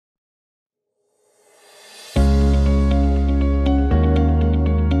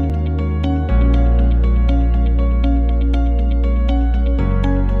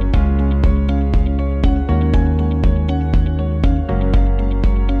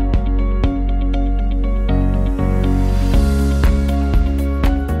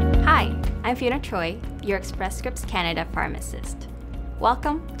I'm Fiona Troy, your Express Scripts Canada pharmacist.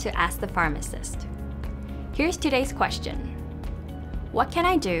 Welcome to Ask the Pharmacist. Here's today's question. What can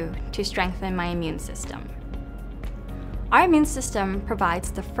I do to strengthen my immune system? Our immune system provides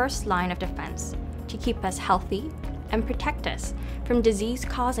the first line of defense to keep us healthy and protect us from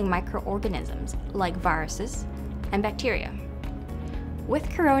disease-causing microorganisms like viruses and bacteria. With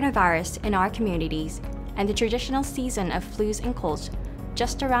coronavirus in our communities and the traditional season of flus and colds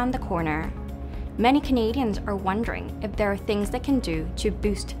just around the corner, many Canadians are wondering if there are things they can do to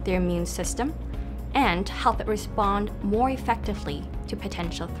boost their immune system and help it respond more effectively to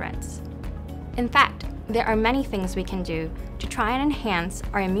potential threats. In fact, there are many things we can do to try and enhance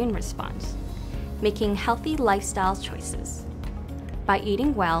our immune response, making healthy lifestyle choices by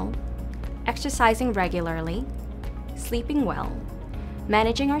eating well, exercising regularly, sleeping well,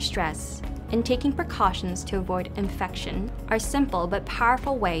 managing our stress, and taking precautions to avoid infection are simple but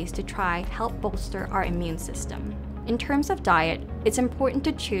powerful ways to try help bolster our immune system. In terms of diet, it's important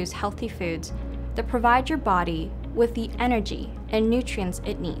to choose healthy foods that provide your body with the energy and nutrients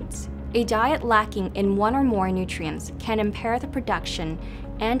it needs. A diet lacking in one or more nutrients can impair the production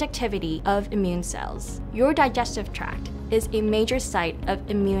and activity of immune cells. Your digestive tract is a major site of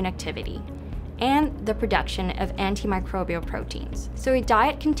immune activity and the production of antimicrobial proteins. So a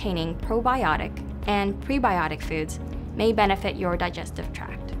diet containing probiotic and prebiotic foods may benefit your digestive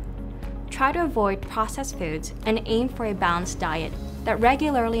tract. Try to avoid processed foods and aim for a balanced diet that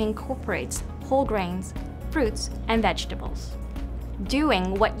regularly incorporates whole grains, fruits, and vegetables.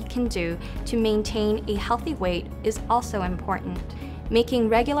 Doing what you can do to maintain a healthy weight is also important. Making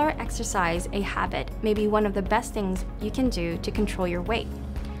regular exercise a habit may be one of the best things you can do to control your weight,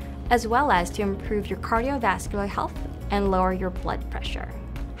 as well as to improve your cardiovascular health and lower your blood pressure.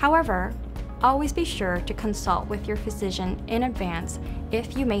 However, always be sure to consult with your physician in advance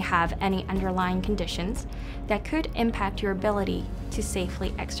if you may have any underlying conditions that could impact your ability to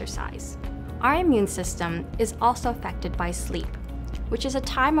safely exercise. Our immune system is also affected by sleep, which is a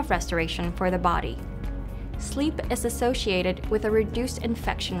time of restoration for the body. Sleep is associated with a reduced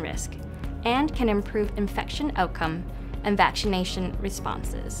infection risk and can improve infection outcome and vaccination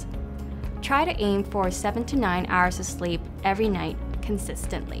responses. Try to aim for 7 to 9 hours of sleep every night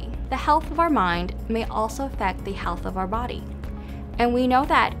consistently. The health of our mind may also affect the health of our body, and we know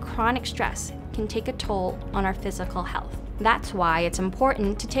that chronic stress can take a toll on our physical health. That's why it's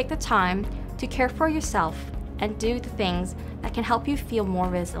important to take the time to care for yourself and do the things that can help you feel more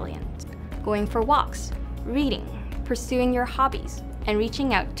resilient. Going for walks, reading, pursuing your hobbies, and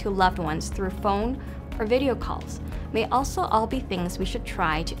reaching out to loved ones through phone or video calls may also all be things we should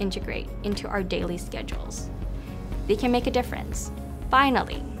try to integrate into our daily schedules. They can make a difference.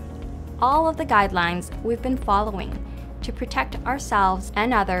 Finally, all of the guidelines we've been following to protect ourselves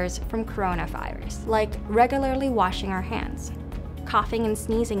and others from coronavirus, like regularly washing our hands, coughing and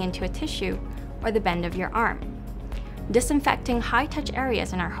sneezing into a tissue or the bend of your arm, disinfecting high-touch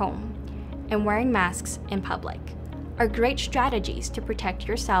areas in our home, and wearing masks in public, are great strategies to protect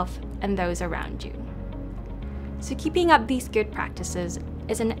yourself and those around you. So keeping up these good practices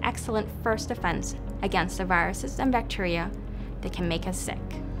is an excellent first defense against the viruses and bacteria that can make us sick.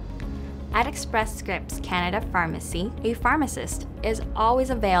 At Express Scripts Canada Pharmacy, a pharmacist is always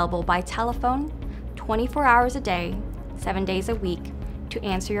available by telephone 24 hours a day, 7 days a week to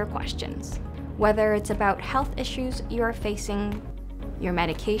answer your questions. Whether it's about health issues you are facing, your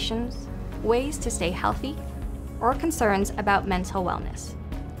medications, ways to stay healthy, or concerns about mental wellness,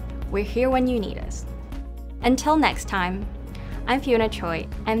 we're here when you need us. Until next time, I'm Fiona Troy,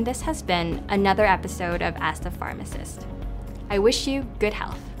 and this has been another episode of Ask the Pharmacist. I wish you good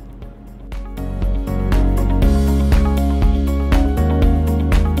health.